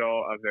in the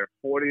middle of their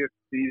 40th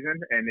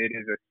season, and it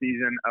is a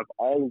season of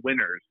all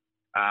winners,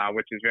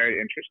 which is very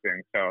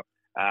interesting. So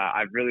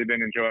I've really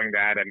been enjoying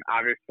that. And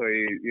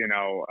obviously,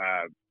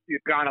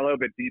 you've gone a little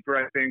bit deeper,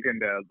 I think,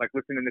 into like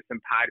listening to some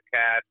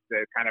podcasts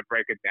that kind of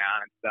break it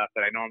down and stuff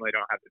that I normally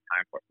don't have the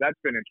time for. So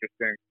that's been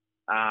interesting.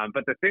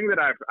 But the thing that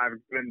I've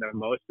given the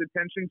most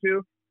attention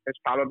to has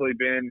probably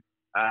been,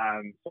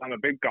 so I'm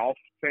a big golf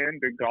fan,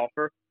 big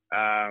golfer.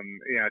 I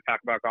talk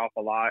about golf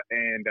a lot,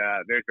 and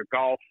there's a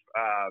golf,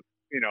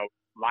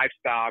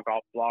 lifestyle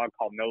golf blog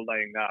called No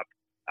Laying Up.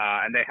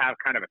 And they have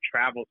kind of a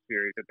travel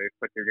series that they've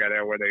put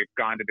together where they've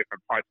gone to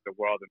different parts of the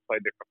world and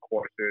played different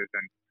courses,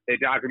 and they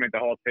document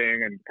the whole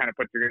thing and kind of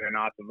put together an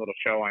awesome little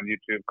show on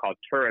YouTube called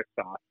Tourist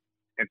Sauce.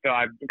 And so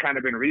I've kind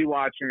of been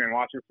rewatching and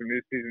watching some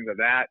new seasons of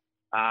that.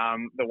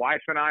 The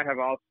wife and I have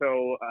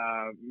also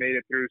made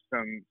it through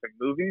some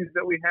movies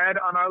that we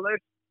had on our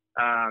list.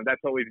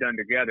 That's what we've done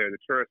together. The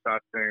Tourist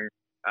Sauce thing,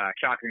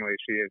 shockingly,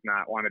 she has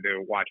not wanted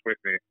to watch with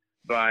me.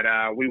 But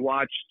we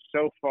watched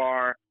so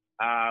far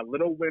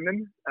Little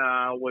Women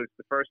was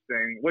the first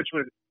thing, which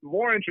was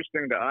more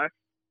interesting to us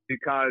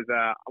because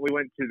we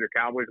went to the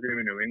Cowboys game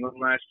in New England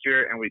last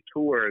year, and we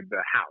toured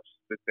the house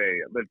that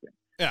they lived in.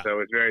 Yeah. So it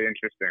was very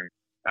interesting.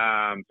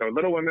 So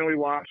Little Women we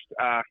watched.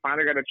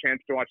 Finally got a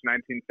chance to watch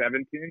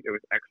 1917. It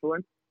was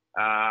excellent.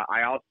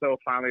 I also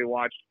finally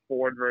watched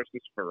Ford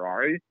versus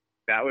Ferrari.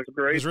 That was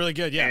great. It was really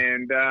good, yeah.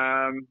 And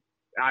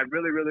I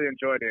really, really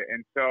enjoyed it.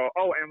 And so,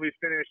 and we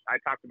finished, I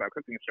talked about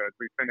cooking shows.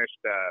 We finished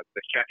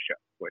the Chef Show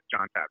with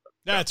John Favreau.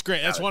 That's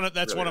great. That's one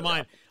of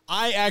mine.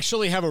 I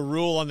actually have a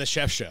rule on the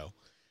Chef Show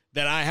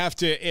that I have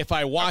to, if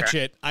I watch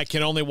it, I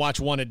can only watch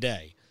one a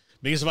day.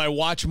 Because if I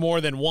watch more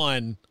than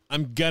one,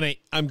 I'm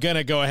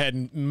gonna go ahead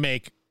and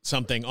make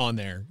something on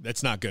there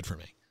that's not good for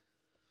me.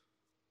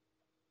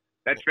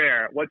 That's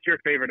fair. What's your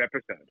favorite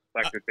episode?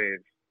 Like that they've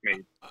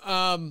made?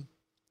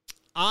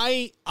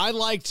 I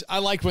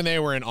liked when they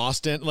were in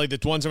Austin, like the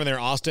ones when they were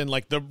in Austin.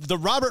 Like the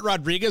Robert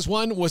Rodriguez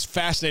one was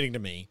fascinating to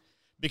me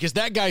because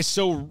that guy's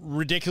so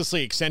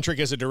ridiculously eccentric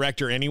as a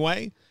director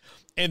anyway.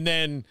 And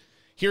then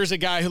here's a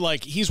guy who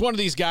he's one of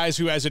these guys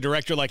who as a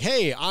director,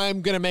 hey,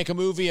 I'm going to make a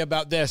movie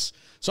about this.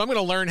 So I'm going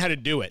to learn how to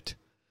do it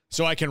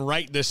so I can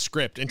write this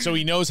script. And so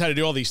he knows how to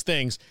do all these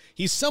things.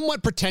 He's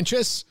somewhat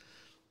pretentious,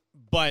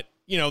 but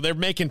they're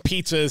making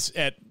pizzas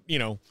at,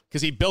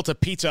 because he built a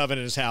pizza oven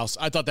in his house.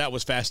 I thought that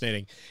was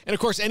fascinating. And of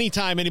course,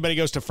 anytime anybody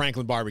goes to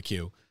Franklin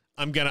Barbecue,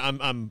 I'm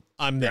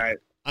there. Right.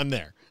 I'm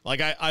there.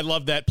 Like, I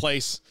love that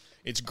place.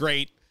 It's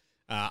great.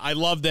 I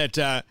love that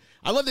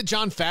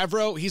Jon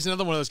Favreau, he's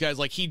another one of those guys,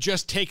 like, he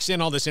just takes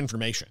in all this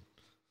information.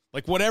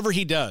 Like, whatever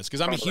he does,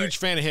 because I'm a huge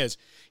fan of his.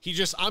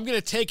 I'm going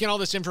to take in all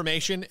this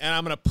information, and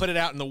I'm going to put it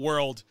out in the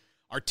world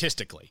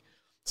artistically.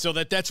 So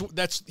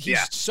he's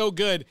so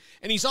good.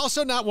 And he's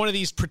also not one of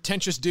these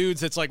pretentious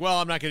dudes that's like, well,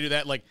 I'm not going to do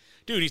that. Like,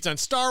 dude, he's done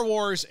Star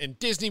Wars and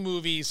Disney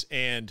movies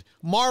and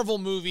Marvel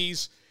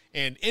movies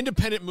and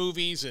independent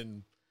movies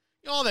and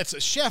all that's a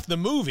Chef, the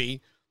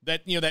movie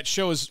that, that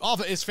show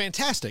is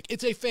fantastic.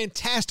 It's a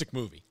fantastic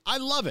movie. I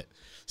love it.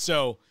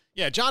 So,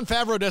 yeah, Jon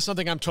Favreau does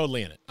something, I'm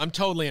totally in it. I'm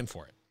totally in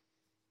for it.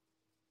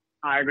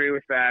 I agree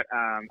with that.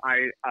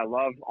 I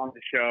love on the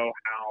show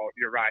how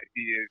you're right.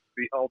 He is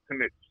the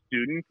ultimate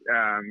student.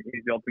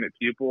 He's the ultimate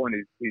pupil,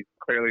 and he's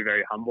clearly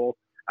very humble,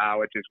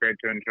 which is great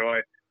to enjoy.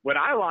 What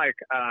I like,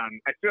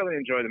 I certainly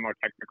enjoy the more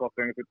technical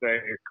things that they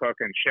cook,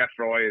 and Chef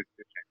Roy is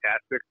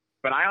fantastic.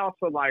 But I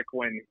also like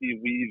when he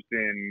weaves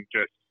in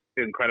just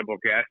incredible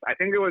guests. I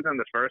think it was on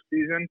the first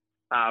season,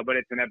 but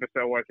it's an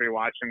episode worth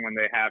rewatching when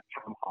they have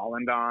Tom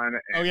Holland on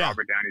and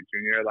Robert Downey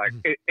Jr. Like,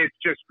 it's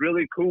just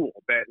really cool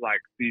that, like,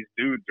 these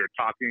dudes are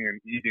talking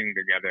and eating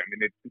together. I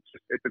mean,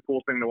 it's a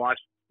cool thing to watch.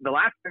 The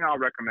last thing I'll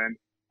recommend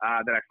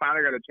that I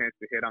finally got a chance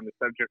to hit on the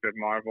subject of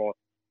Marvel,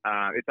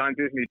 it's on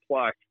Disney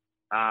Plus.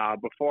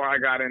 Before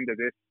I got into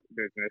this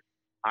business,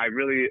 I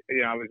really,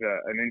 I was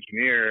an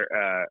engineer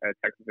at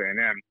Texas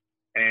A&M.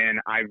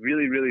 And I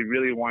really, really,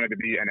 really wanted to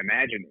be an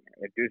Imagineer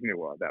at Disney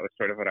World. That was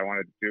sort of what I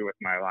wanted to do with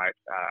my life,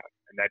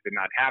 and that did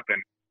not happen.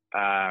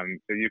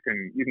 So you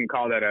can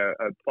call that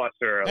a plus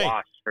or a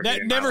loss for me.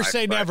 Never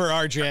say never,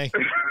 RJ.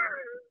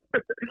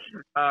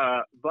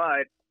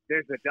 But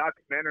there's a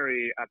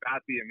documentary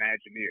about the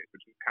Imagineers,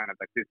 which is kind of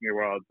like Disney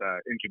World's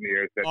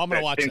engineers that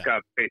think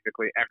of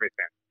basically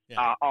everything.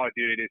 Yeah.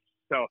 Dude, it's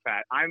so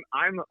fat. I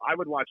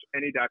would watch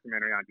any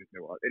documentary on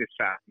Disney World. It is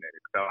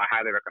fascinating. So I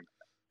highly recommend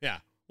that. Yeah.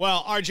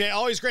 Well, RJ,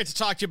 always great to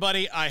talk to you,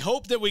 buddy. I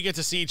hope that we get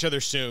to see each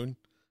other soon.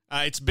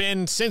 It's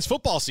been since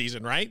football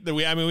season, right?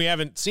 We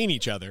haven't seen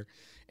each other,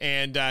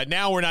 and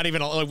now we're not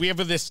even. We have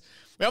this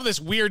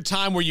weird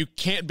time where you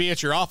can't be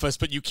at your office,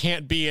 but you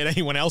can't be at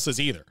anyone else's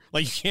either.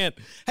 Like, you can't.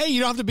 Hey, you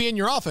don't have to be in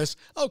your office.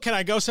 Oh, can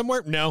I go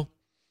somewhere? No,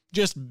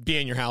 just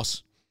be in your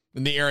house,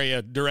 in the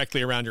area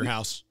directly around your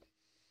house.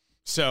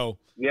 So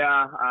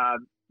yeah,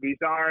 these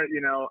are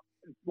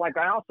like,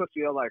 I also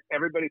feel like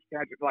everybody's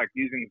like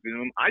using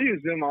Zoom. I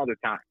use Zoom all the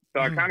time.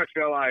 So I kind of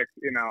feel like,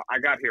 I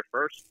got here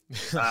first,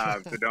 so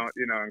don't,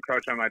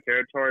 encroach on my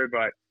territory.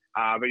 But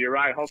you're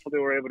right. Hopefully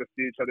we're able to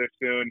see each other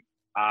soon.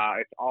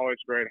 It's always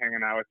great hanging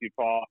out with you,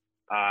 Paul.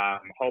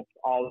 Hope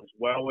all is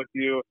well with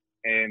you.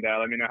 And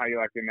let me know how you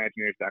like the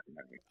Imagineers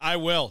documentary. I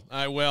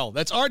will.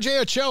 That's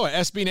RJ Ochoa,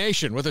 SB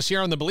Nation, with us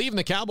here on the Believe in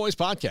the Cowboys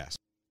podcast.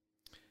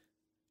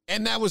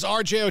 And that was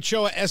RJ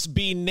Ochoa,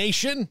 SB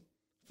Nation.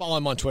 Follow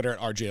him on Twitter at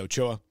RJ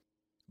Ochoa.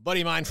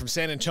 Buddy of mine from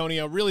San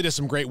Antonio, really does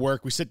some great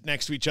work. We sit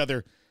next to each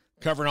other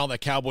covering all the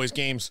Cowboys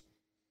games.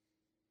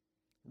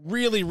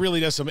 Really, really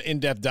does some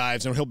in-depth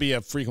dives, and he'll be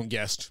a frequent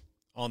guest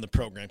on the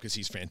program because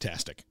he's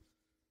fantastic.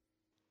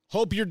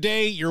 Hope your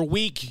day, your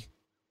week,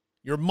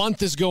 your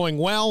month is going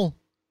well.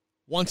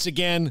 Once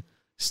again,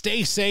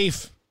 stay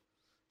safe,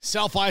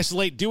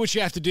 self-isolate, do what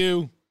you have to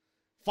do.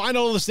 Find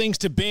all those things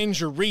to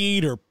binge or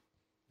read or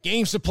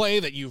games to play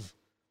that you've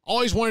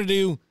always wanted to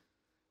do.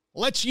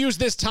 Let's use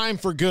this time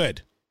for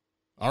good,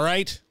 all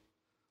right?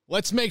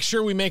 Let's make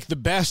sure we make the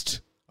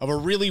best of a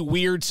really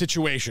weird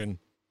situation,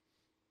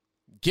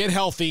 get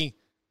healthy,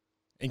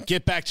 and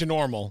get back to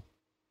normal.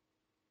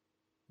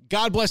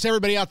 God bless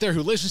everybody out there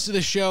who listens to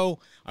this show.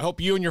 I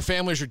hope you and your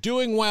families are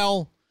doing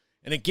well.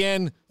 And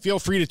again, feel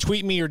free to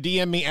tweet me or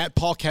DM me at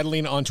Paul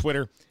Catalina on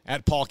Twitter,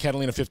 at Paul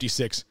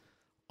Catalina56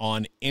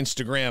 on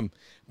Instagram.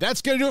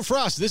 That's going to do it for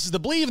us. This is the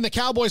Believe in the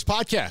Cowboys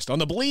podcast on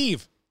the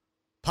Believe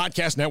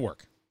Podcast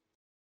Network.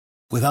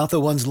 Without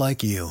the ones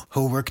like you,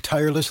 who work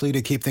tirelessly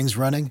to keep things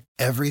running,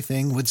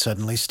 everything would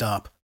suddenly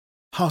stop.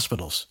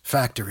 Hospitals,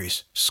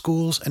 factories,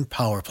 schools, and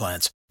power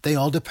plants, they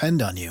all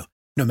depend on you.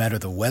 No matter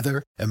the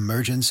weather,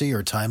 emergency,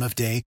 or time of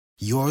day,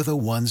 you're the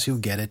ones who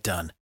get it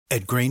done.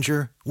 At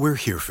Grainger, we're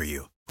here for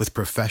you with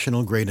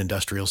professional-grade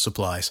industrial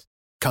supplies.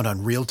 Count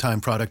on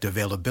real-time product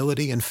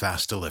availability and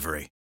fast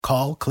delivery.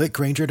 Call, click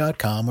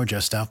Grainger.com, or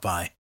just stop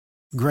by.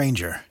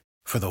 Grainger,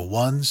 for the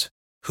ones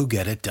who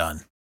get it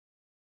done.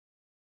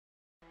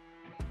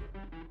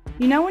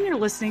 You know when you're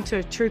listening to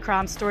a true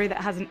crime story that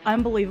has an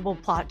unbelievable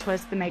plot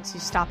twist that makes you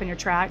stop in your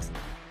tracks?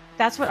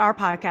 That's what our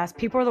podcast,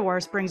 People Are the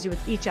Worst, brings you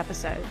with each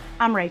episode.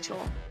 I'm Rachel.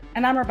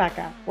 And I'm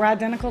Rebecca. We're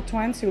identical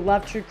twins who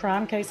love true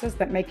crime cases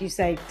that make you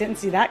say, didn't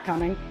see that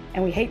coming,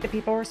 and we hate the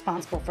people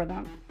responsible for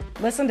them.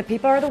 Listen to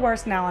People Are the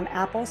Worst now on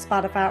Apple,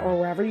 Spotify, or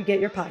wherever you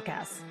get your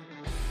podcasts.